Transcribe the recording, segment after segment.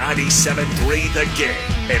97.3 The Game,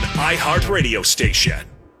 an iHeartRadio station.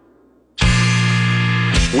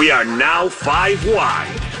 We are now 5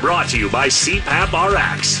 wide. Brought to you by CPAP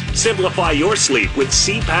RX. Simplify your sleep with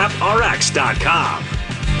CPAPRX.com.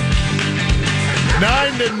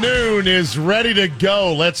 9 to noon is ready to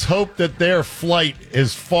go. Let's hope that their flight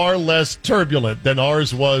is far less turbulent than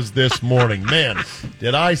ours was this morning. Man,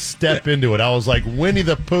 did I step into it. I was like Winnie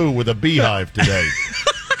the Pooh with a beehive today.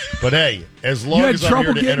 But hey, as long as I'm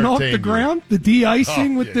here to entertain you. You had trouble getting off the ground? The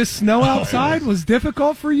de-icing with this snow outside was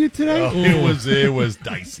difficult for you today? It was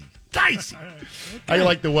dicey. Dicey. How you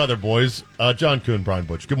like the weather, boys? John Kuhn, Brian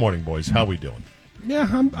Butch. Good morning, boys. How we doing? Yeah,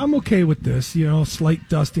 I'm okay with this. You know, slight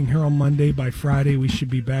dusting here on Monday. By Friday, we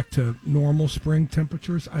should be back to normal spring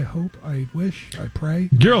temperatures. I hope, I wish, I pray.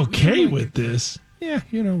 You're okay with this? Yeah,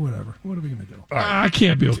 you know, whatever. What are we going to do? I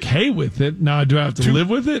can't be okay with it. Now, do I have to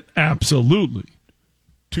live with it? Absolutely.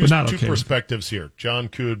 Two perspectives here. John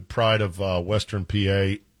Kuhn, pride of Western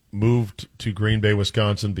PA, moved to Green Bay,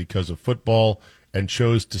 Wisconsin because of football and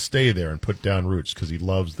chose to stay there and put down roots because he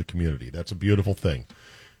loves the community. That's a beautiful thing.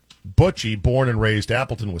 Butchie, born and raised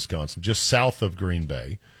Appleton, Wisconsin, just south of Green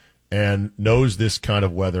Bay, and knows this kind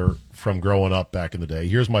of weather from growing up back in the day.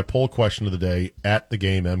 Here's my poll question of the day at the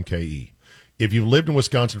game MKE. If you've lived in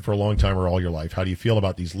Wisconsin for a long time or all your life, how do you feel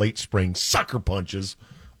about these late spring sucker punches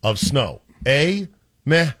of snow? A,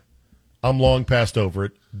 meh, I'm long past over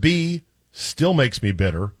it. B, still makes me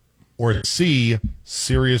bitter. Or C,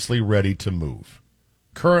 seriously ready to move.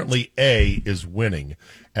 Currently, A is winning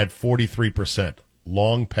at 43%.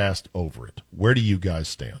 Long past over it. Where do you guys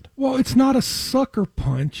stand? Well, it's not a sucker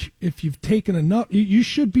punch if you've taken enough. You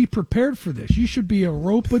should be prepared for this. You should be a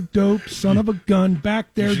rope-a-dope son of a gun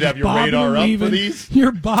back there. You should have your radar up for these?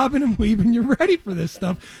 You're bobbing and weaving. You're ready for this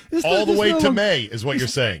stuff. All the way to May is what you're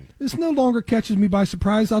saying. This no longer catches me by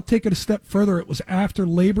surprise. I'll take it a step further. It was after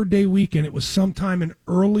Labor Day weekend. It was sometime in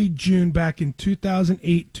early June back in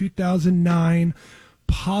 2008, 2009,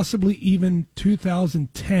 possibly even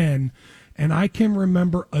 2010. And I can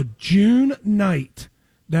remember a June night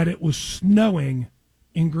that it was snowing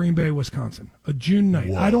in Green Bay, Wisconsin. A June night.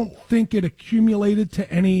 Whoa. I don't think it accumulated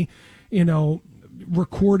to any,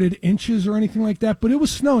 recorded inches or anything like that, but it was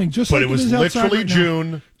snowing. But it was literally right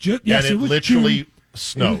June, yes, and it literally June.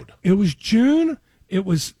 snowed. It was June. It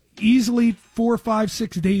was easily 4, 5,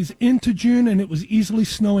 6 days into June, and it was easily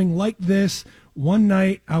snowing like this. One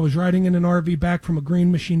night, I was riding in an RV back from a Green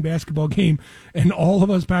Machine basketball game, and all of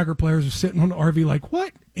us Packer players were sitting on the RV like,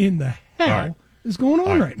 what in the hell is going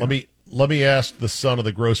on right now? Let me ask the son of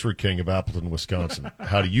the grocery king of Appleton, Wisconsin.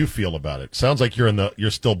 How do you feel about it? Sounds like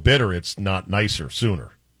you're still bitter. It's not nicer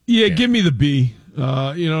sooner. Yeah, give me the B.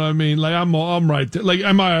 You know what I mean? Like I'm right there. Like, do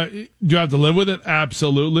I have to live with it?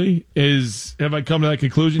 Absolutely. Have I come to that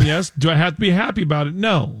conclusion? Yes. Do I have to be happy about it?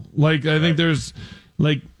 No. Like, I think there's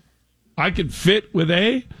I could fit with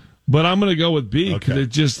A, but I'm going to go with B because it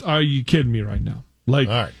just, are you kidding me right now? All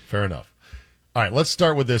right, fair enough. All right, let's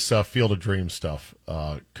start with this Field of Dreams stuff,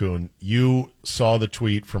 Kuhn. You saw the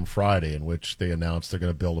tweet from Friday in which they announced they're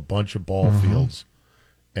going to build a bunch of ball fields,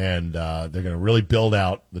 and they're going to really build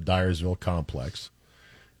out the Dyersville complex.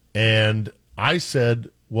 And I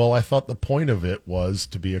said, well, I thought the point of it was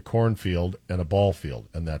to be a cornfield and a ball field,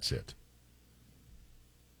 and that's it.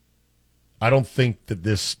 I don't think that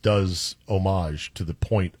this does homage to the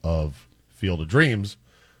point of Field of Dreams.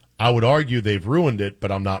 I would argue they've ruined it,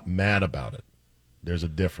 but I'm not mad about it. There's a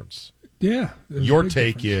difference. Yeah. Your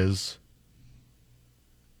take is?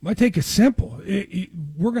 My take is simple.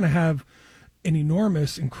 We're going to have an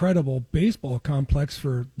enormous, incredible baseball complex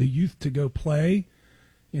for the youth to go play.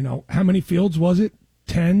 How many fields was it?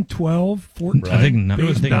 10, 12, 14? Right. I think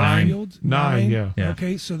 9 fields. 9, yeah.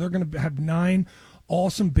 Okay, so they're going to have 9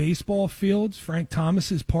 awesome baseball fields. Frank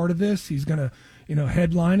Thomas is part of this. He's going to,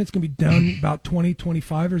 headline. It's going to be done about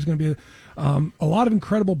 2025. There's going to be a lot of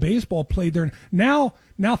incredible baseball played there. Now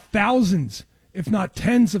thousands, if not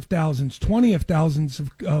tens of thousands, 20 of thousands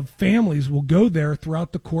of families will go there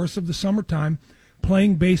throughout the course of the summertime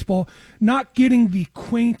playing baseball, not getting the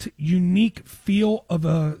quaint, unique feel of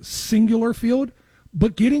a singular field,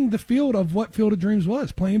 but getting the field of what Field of Dreams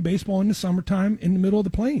was, playing baseball in the summertime in the middle of the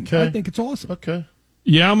plains. Okay. I think it's awesome. Okay.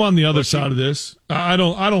 Yeah, I'm on the other side of this. I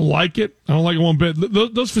don't like it. I don't like it one bit.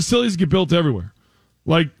 Those facilities get built everywhere.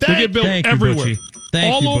 They get built everywhere.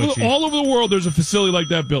 All over the world, there's a facility like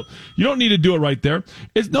that built. You don't need to do it right there.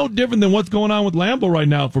 It's no different than what's going on with Lambeau right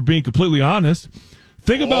now, if we're being completely honest.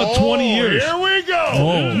 Think about 20 years. Here we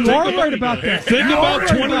go. You are right about that. Think about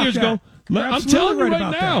 20 years ago. I'm telling you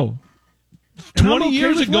right now. 20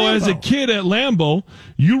 years ago, as a kid at Lambeau,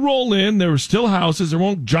 you roll in, there were still houses, there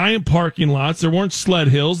weren't giant parking lots, there weren't sled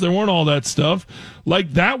hills, there weren't all that stuff.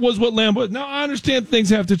 Like, that was what Lambeau. Now, I understand things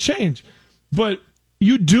have to change, but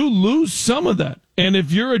you do lose some of that. And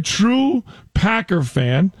if you're a true Packer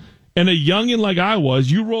fan and a youngin' like I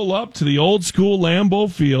was, you roll up to the old school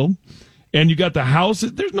Lambeau Field, and you got the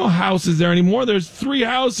houses. There's no houses there anymore. There's 3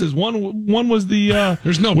 houses. One was the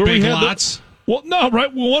there's no big lots. Well, no,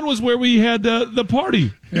 right. Well, one was where we had the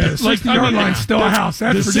party. Yeah, the 60-yard line's still a house.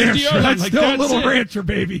 That's for damn sure. That's still a little rancher,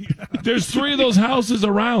 baby. There's 3 of those houses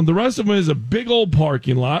around. The rest of them is a big old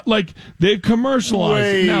parking lot. Like, they've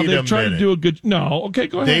commercialized it. Now they've tried to do a good. No, okay,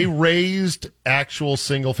 go ahead. They raised actual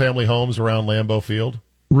single-family homes around Lambeau Field.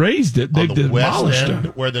 Raised it. They demolished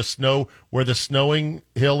it. Where the snowing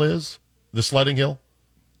hill is, the sledding hill.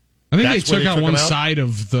 I think they took out one side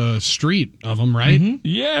of the street of them, right? Mm-hmm.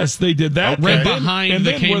 Yes, they did that. Okay. Right behind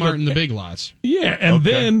the Kmart and the Big Lots. Yeah, and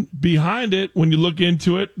then behind it, when you look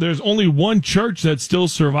into it, there's only one church that's still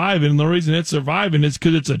surviving. And the reason it's surviving is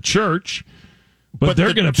because it's a church. But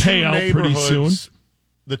they're going to pay out pretty soon.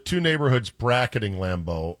 The 2 neighborhoods bracketing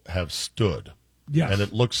Lambeau have stood. Yes. And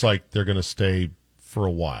it looks like they're going to stay for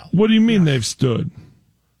a while. What do you mean they've stood?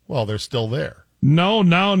 Well, they're still there.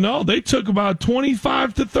 No. They took about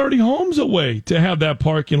 25 to 30 homes away to have that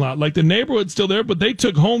parking lot. Like, the neighborhood's still there, but they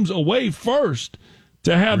took homes away first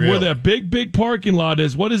to have where that big parking lot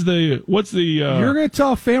is. What's the You're going to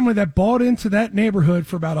tell a family that bought into that neighborhood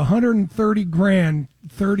for about $130,000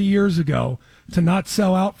 30 years ago to not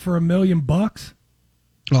sell out for $1 million?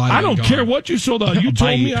 Well, I don't care what you sold out. You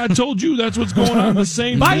told me, I told you that's what's going on. The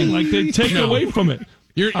same thing. Like, they take away from it.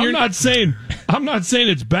 I'm not saying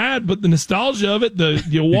it's bad, but the nostalgia of it,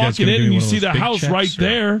 you're walking in and you see the house right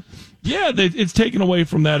there. Yeah, it's taken away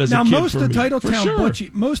from that as a kid. Now, most of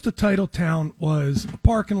Titletown, most of Titletown was a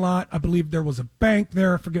parking lot. I believe there was a bank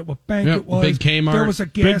there. I forget what bank it was. Big Kmart. There was a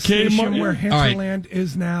gas station where Hinterland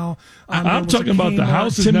is now. I'm talking about the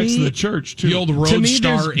houses next to the church, too. The old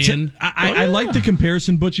Roadstar Inn. I like the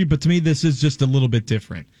comparison, Butchie, but to me, this is just a little bit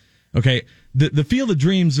different. Okay, the Field of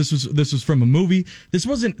Dreams. This was from a movie. This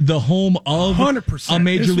wasn't the home of 100%. a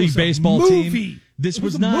Major League Baseball team. This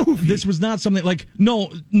was not something like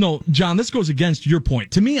no, John. This goes against your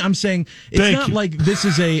point. To me, I'm saying like this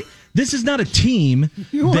is not a team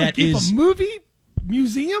that is a movie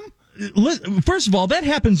museum. First of all, that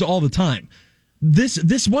happens all the time.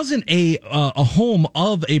 This wasn't a home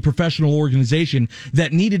of a professional organization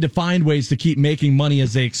that needed to find ways to keep making money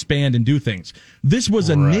as they expand and do things. This was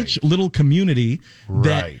a niche little community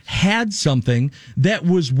that had something that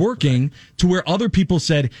was working to where other people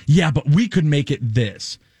said, yeah, but we could make it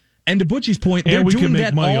this. And to Butchie's point, they're doing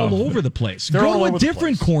that all over the place. Go to a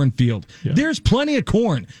different cornfield. Yeah. There's plenty of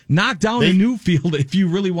corn. Knock down a new field if you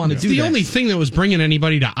really want to do that. The only thing that was bringing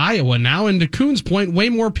anybody to Iowa now, and to Kuhn's point, way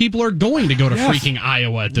more people are going to go to freaking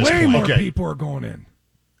Iowa at this point. Way more people are going in.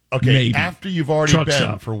 Okay, maybe. After you've already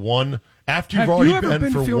been for one... After you've Have already you ever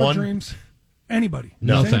been for Field one... of Dreams? Anybody?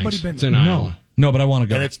 No, Has thanks. anybody been It's in Iowa. No, but I want to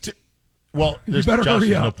go. And it's... Well, there's better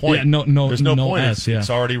hurry no up. point. Yeah, there's no point. S, It's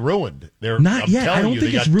already ruined. Not yet. I don't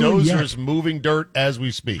think it's ruined yet. They got dozers moving dirt as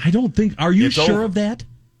we speak. I don't think. Are you sure of that?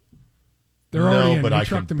 They're already in. But I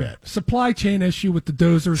trucked can them bet. in. Supply chain issue with the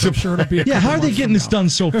dozers. I'm sure it'll be. How are they getting this done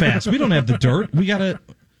so fast? We don't have the dirt. We gotta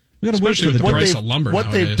wait for the dirt. Price of lumber what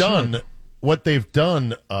nowadays. they've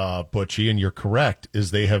done, Butchie, and you're correct, is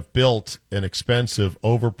they have built an expensive,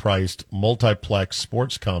 overpriced multiplex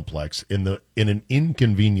sports complex in an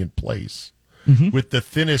inconvenient place. Mm-hmm. With the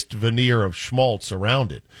thinnest veneer of schmaltz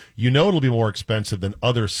around it. You know it'll be more expensive than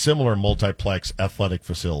other similar multiplex athletic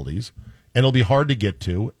facilities, and it'll be hard to get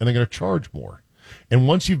to, and they're going to charge more. And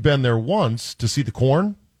once you've been there once to see the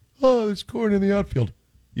corn, there's corn in the outfield.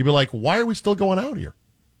 You'd be like, why are we still going out here?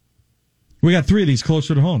 We got 3 of these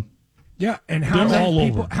closer to home. Yeah, and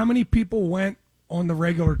how many people went on the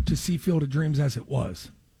regular to see Field of Dreams as it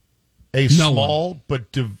was? A small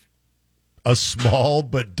but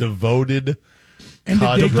devoted. And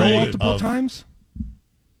did they go multiple times?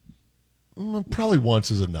 Probably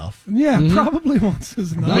once is enough. Yeah, probably once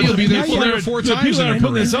is enough. Now you'll be there 3 or 4 times. The people that are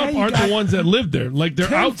putting this up aren't the ones that live there. Like,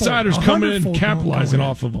 they're outsiders coming in and capitalizing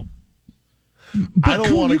off of them. I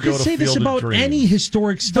don't want to go to say this Field of about Dreams. any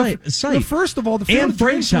historic site. First of all, the Field and of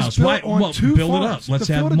Dreams Frank's was house. built on 2 build farms. it up. Let's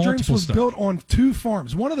the have Field of Dreams multiple was stuff. built on 2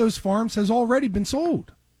 farms. One of those farms has already been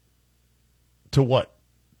sold. To what?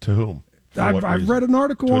 To whom? I've read an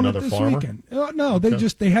article on it this farmer? weekend. No,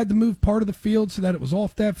 they had to move part of the field so that it was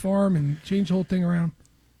off that farm and change the whole thing around.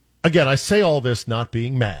 Again, I say all this not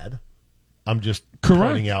being mad. I'm just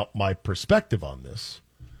pointing out my perspective on this.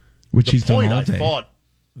 Which he's done all day.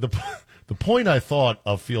 The The point I thought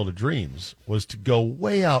of Field of Dreams was to go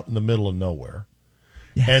way out in the middle of nowhere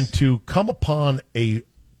and to come upon a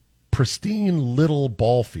pristine little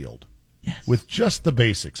ball field with just the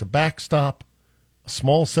basics, a backstop, a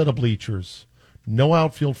small set of bleachers, no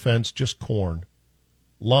outfield fence, just corn,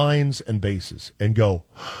 lines and bases, and go,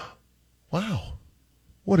 wow,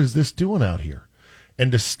 what is this doing out here?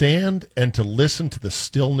 And to stand and to listen to the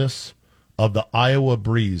stillness of the Iowa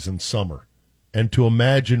breeze in summer and to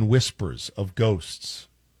imagine whispers of ghosts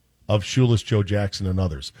of Shoeless Joe Jackson and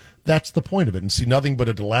others. That's the point of it, and see nothing but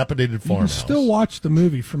a dilapidated farmhouse. You can still watch the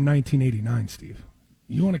movie from 1989, Steve.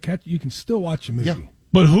 You want to catch? You can still watch the movie. Yeah.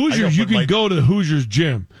 But Hoosiers, you can go to the Hoosiers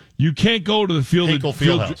gym. You can't go to the Hinkle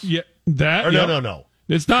Fieldhouse. Yeah, that. No.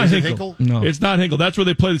 It's not Is it Hinkle. No, it's not Hinkle. That's where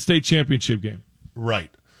they play the state championship game. Right.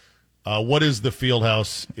 What is the field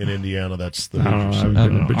house in Indiana? That's the Hoosiers. I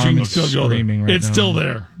don't know. But you can still go there. Right it's now. still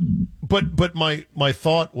there. But my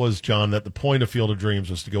thought was, John, that the point of Field of Dreams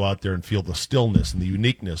was to go out there and feel the stillness and the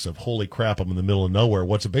uniqueness of, holy crap, I'm in the middle of nowhere.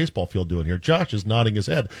 What's a baseball field doing here? Josh is nodding his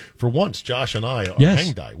head. For once, Josh and I are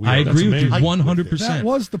hang die. I agree with you 100%. That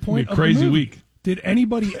was the point of crazy the movie. week. Did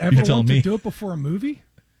anybody ever tell want me. to do it before a movie?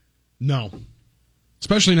 No.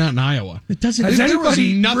 Especially not in Iowa. It doesn't. Has There was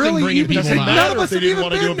anybody nothing really bringing even people said, to none Iowa. of us They have didn't even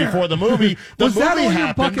want to do been it there. before the movie. The Was that movie on your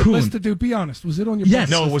happened. bucket list to do? Be honest. Was it on your Yes.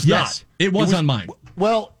 bucket No, list? it was Yes. not. It was on mine.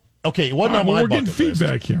 Well, okay, it wasn't on my we're getting bucket list.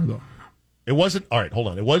 feedback here, though. It wasn't. All right, hold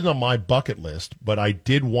on. It wasn't on my bucket list, but I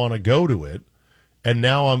did want to go to it, and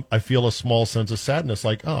now I feel a small sense of sadness.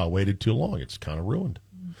 Like, I waited too long. It's kind of ruined.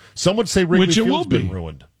 Some would say Wrigley Which it Field's will be. been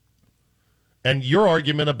ruined. And your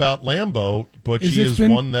argument about Lambeau, Butchie, It's is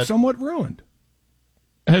been one that somewhat ruined.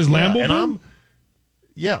 Has Lambeau and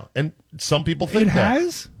been? and some people think It that.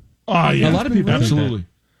 has. Oh, yeah. A lot of people think Absolutely.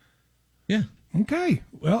 Yeah. Okay.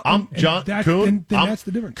 Well, I'm and John that, Kuhn. Then that's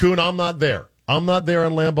the difference. Kuhn, I'm not there. I'm not there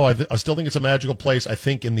in Lambeau. I still think it's a magical place. I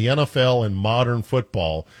think in the NFL and modern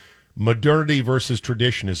football, modernity versus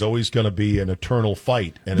tradition is always going to be an eternal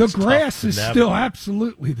fight. And The it's tough grass to is navigate. still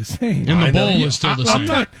absolutely the same. And I the know. bowl is still the same. I'm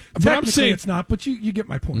not. But I'm Technically, saying- it's not. But you get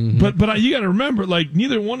my point. But you got to remember, like,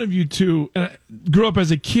 neither one of you two grew up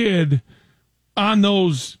as a kid on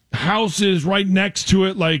those houses right next to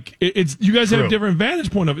it. Like, it's you guys have True. a different vantage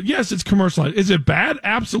point of it. Yes, it's commercialized. Is it bad?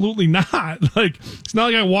 Absolutely not. Like, it's not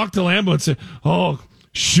like I walked to Lambeau and said, "Oh,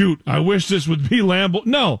 shoot, I wish this would be Lambeau."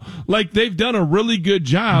 No, like, they've done a really good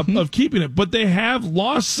job of keeping it, but they have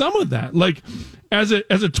lost some of that. Like, as a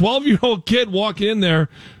 12-year-old kid walking in there,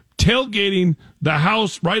 tailgating the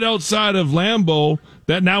house right outside of Lambeau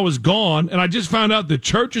that now is gone, and I just found out the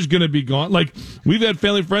church is going to be gone. Like, we've had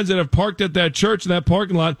family friends that have parked at that church in that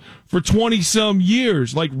parking lot for 20-some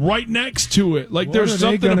years, like right next to it. Like, What there's are they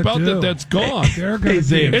something gonna about do? that that's gone. They're going to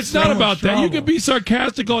Zay, be. It's not about that. You can be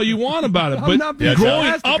sarcastic all you want about it, I'm but not being growing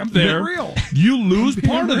sarcastic. up I'm being there, real. you lose I'm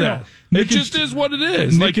being part of real. that. Nick It just and- is what it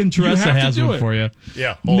is. Nick Like, and you Teresa have to has do one it. for you.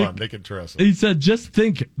 Yeah, hold on, Nick and Teresa. He said, just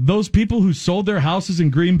think, those people who sold their houses in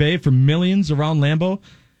Green Bay for millions around Lambeau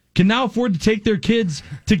can now afford to take their kids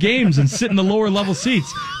to games and sit in the lower level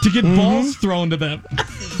seats to get balls thrown to them.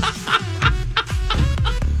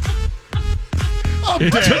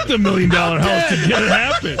 It took the $1 million house to get it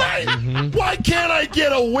happen. Why can't I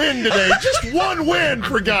get a win today? Just one win,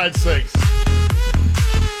 for God's sakes.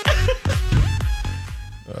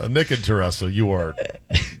 Nick and Teresa, you're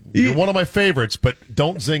one of my favorites, but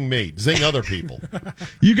don't zing me. Zing other people.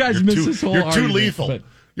 You guys missed this whole You're too argument, lethal. but-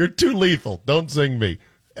 You're too lethal. Don't zing me.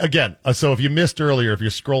 Again, so if you missed earlier, if you're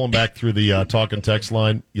scrolling back through the talk and text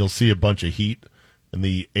line, you'll see a bunch of heat in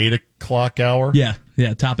the 8 o'clock hour. Yeah,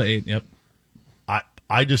 top of 8, yep.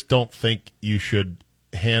 I just don't think you should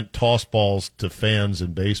toss balls to fans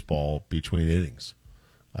in baseball between innings.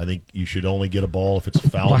 I think you should only get a ball if it's a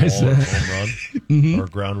foul ball Why or is a that? home run or a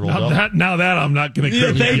ground rule double. Now that I'm not going to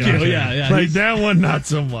Yeah, thank you. Yeah. Like, that one, not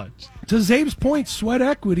so much. To Zabe's point, sweat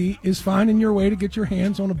equity is finding your way to get your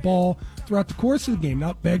hands on a ball throughout the course of the game,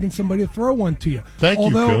 not begging somebody to throw one to you. Thank you,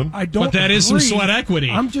 Although Kuhn. I don't But that is some agree, sweat equity.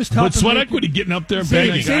 I'm just helping But sweat make equity, getting up there and Zabe,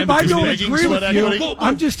 begging. Zabe, I don't Begging agree with sweat you. equity?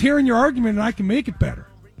 I'm just hearing your argument, and I can make it better.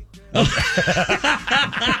 Well,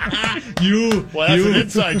 that's an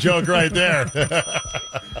inside joke right there.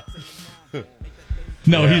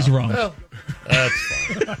 No, he's wrong. That's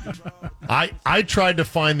fine. I tried to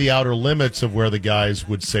find the outer limits of where the guys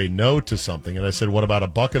would say no to something, and I said, what about a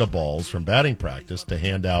bucket of balls from batting practice to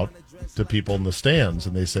hand out to people in the stands?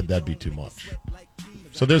 And they said that'd be too much.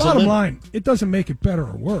 So there's a Bottom limit. line, it doesn't make it better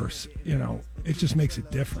or worse. It just makes it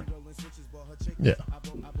different. Yeah.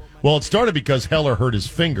 Well, it started because Heller hurt his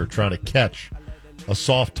finger trying to catch a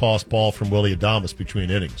soft toss ball from Willie Adames between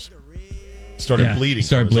innings. Started bleeding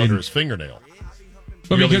started from bleeding. under his fingernail.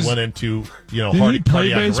 really went into Did he cardiac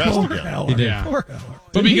play arrest baseball? again. He did. Yeah.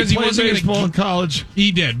 But because he played wasn't baseball going in college.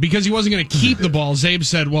 he did because he wasn't going to keep the ball. Zabe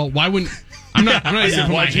said, "Well, why wouldn't I'm not even put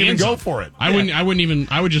my Why'd you even hands go up. for it? I wouldn't even.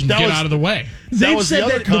 I would just That get was- out of the way." That was the said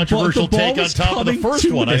other that the ball- controversial the ball take on was top of the coming first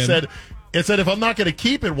to one. I him. said if I'm not going to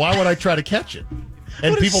keep it, why would I try to catch it?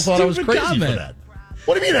 And What a people thought I was stupid crazy comment. for that.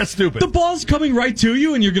 What do you mean that's stupid? The ball's coming right to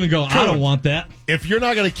you, and you're going to go, I don't want that. If you're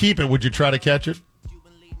not going to keep it, would you try to catch it?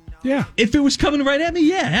 Yeah. If it was coming right at me,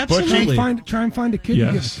 yeah, absolutely. Try and find a kid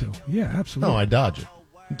Yes. to give it to. Yeah, absolutely. No, I dodge it.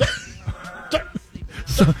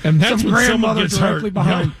 And that's Some when someone grandmother gets directly hurt.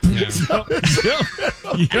 behind.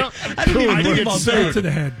 Yep. I didn't even I think get about sued. Right to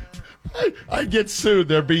the head. I'd get sued.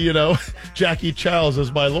 There'd be, Jackie Childs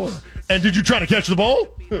as my lawyer. And did you try to catch the ball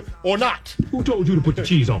or not? Who told you to put the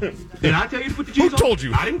cheese on? Did I tell you to put the cheese Who on? told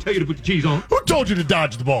you? I didn't tell you to put the cheese on. Who told you to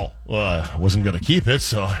dodge the ball? Well, I wasn't going to keep it,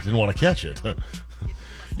 so I didn't want to catch it.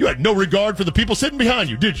 You had no regard for the people sitting behind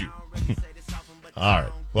you, did you? All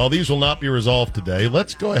right. Well, these will not be resolved today.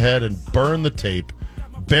 Let's go ahead and burn the tape,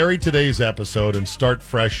 bury today's episode, and start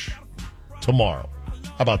fresh tomorrow.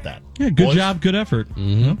 How about that? Yeah, good Boys? job, good effort.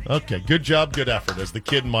 Okay, good job, good effort, as the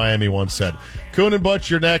kid in Miami once said. Kuhn and Butch,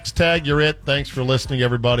 you're next. Tag, you're it. Thanks for listening,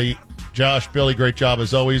 everybody. Josh, Billy, great job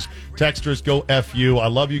as always. Texters, go F you. I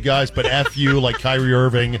love you guys, but F you like Kyrie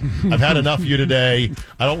Irving. I've had enough of you today.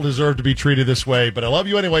 I don't deserve to be treated this way, but I love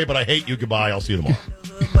you anyway, but I hate you. Goodbye. I'll see you tomorrow.